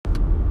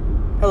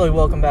Hello,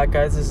 welcome back,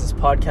 guys. This is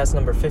podcast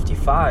number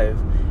 55,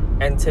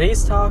 and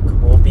today's talk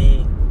will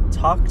be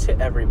talk to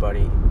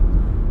everybody.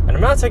 And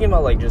I'm not talking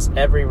about like just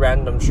every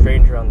random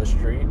stranger on the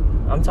street.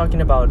 I'm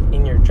talking about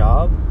in your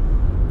job,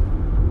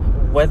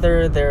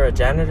 whether they're a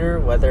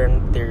janitor,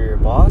 whether they're your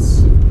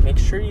boss. Make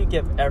sure you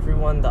give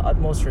everyone the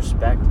utmost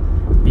respect,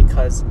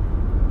 because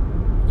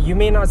you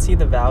may not see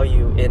the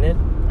value in it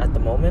at the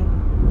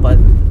moment, but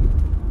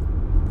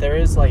there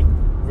is like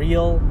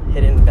real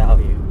hidden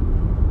value.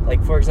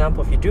 Like, for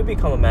example, if you do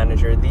become a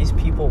manager, these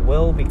people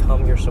will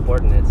become your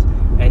subordinates,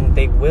 and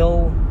they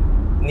will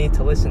need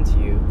to listen to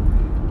you.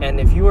 And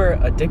if you are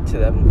a dick to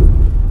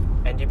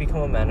them and you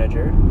become a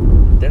manager,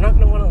 they're not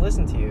going to want to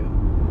listen to you.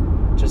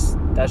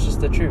 That's just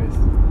the truth.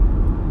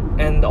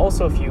 And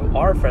also, if you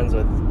are friends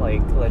with,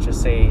 like, let's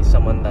just say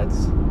someone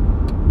that's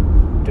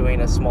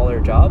doing a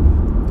smaller job,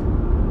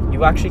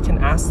 you actually can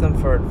ask them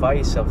for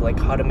advice of like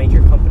how to make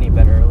your company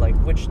better, like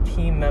which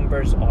team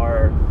members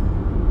are,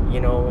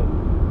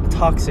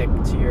 toxic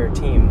to your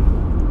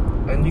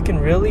team. And you can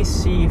really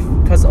see,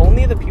 because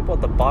only the people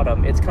at the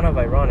bottom, it's kind of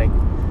ironic,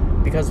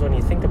 because when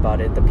you think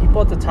about it, the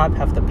people at the top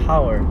have the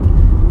power,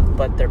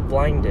 but they're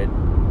blinded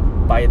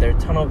by their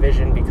tunnel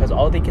vision, because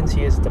all they can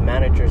see is the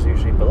managers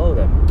usually below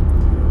them.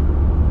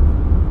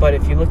 But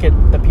if you look at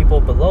the people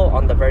below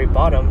on the very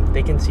bottom,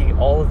 they can see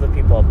all of the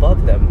people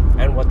above them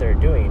and what they're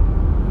doing.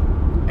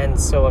 And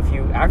so if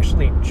you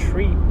actually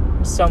treat,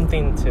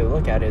 something to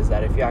look at is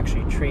that if you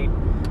actually treat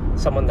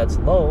someone that's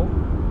low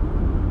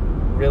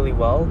really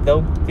well,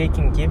 they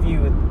can give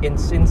you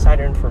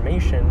insider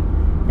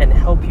information and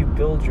help you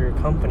build your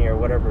company or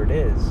whatever it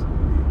is.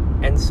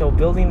 And so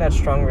building that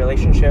strong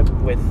relationship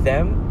with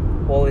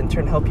them will in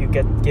turn help you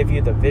give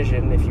you the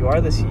vision, if you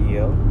are the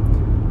CEO,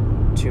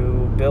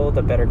 to build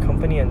a better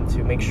company and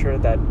to make sure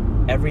that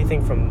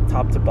everything from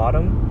top to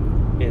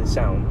bottom is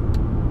sound.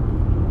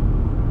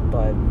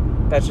 But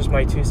that's just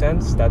my 2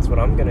 cents. That's what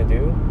I'm gonna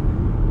do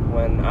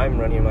when I'm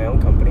running my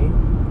own company,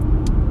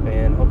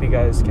 and hope you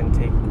guys can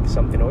take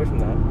something away from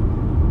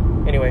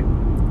that. Anyway,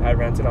 I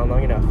ranted on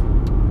long enough.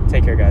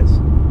 Take care, guys.